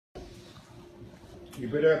You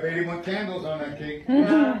better have 81 candles on that cake.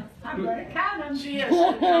 Yeah, I'm going to count them. She is.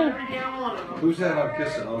 One of them. Who's that I'm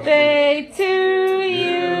kissing? Birthday to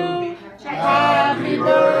you. Happy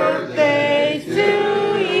birthday to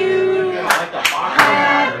you.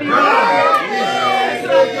 Happy birthday,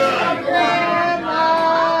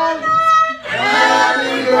 Grandma.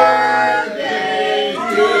 Happy birthday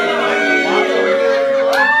to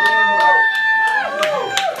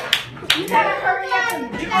you. You gotta hurry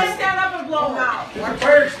up. You gotta stand up and blow them out. Our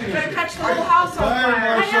fire You're gonna catch the whole house on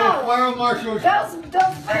fire. Fire marshals. Those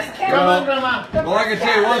first Come candles. on, Grandma. Well, I can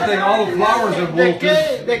tell you one thing, all the flowers have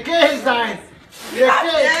wilted. The kid is dying. The kid.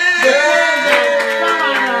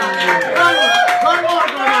 One more,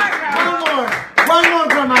 Grandma. One more,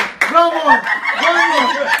 Grandma. One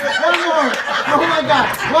more. Oh my God.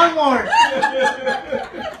 One more.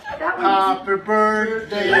 Happy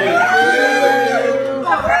birthday to you.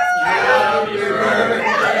 Happy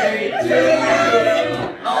birthday to you.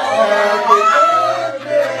 Happy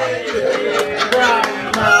birthday to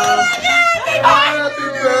Grandma. Happy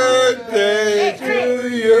birthday to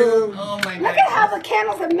you. Oh my God. Look at how the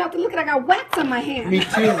candles have melted. Look at I got wax on my hand. Me too.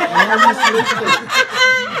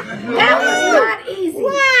 That was not easy.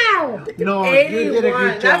 Wow. No, you did a 81.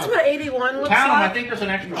 good That's job. what 81 looks Count them. I like. think there's an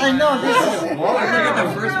extra. I know this is. Well, I think the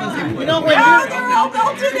first ones they put. You know when Oh, you. they're all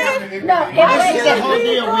melted in. No, it This is the was whole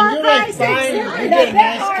deal. When you're like fine, you no, get a there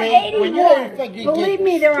nice are cake. When you're like 81. fucking Believe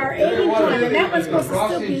me, there are 81, and that one's supposed to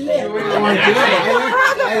still be lit. Oh, I did.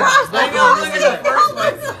 I know, look at the first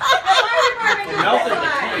one.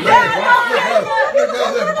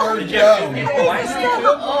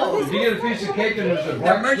 If you get a piece of cake and there's a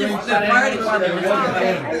black string sitting on it,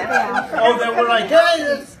 Oh, then we're like,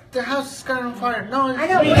 hey, the house is got on fire. No, I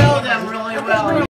know. We know them really well.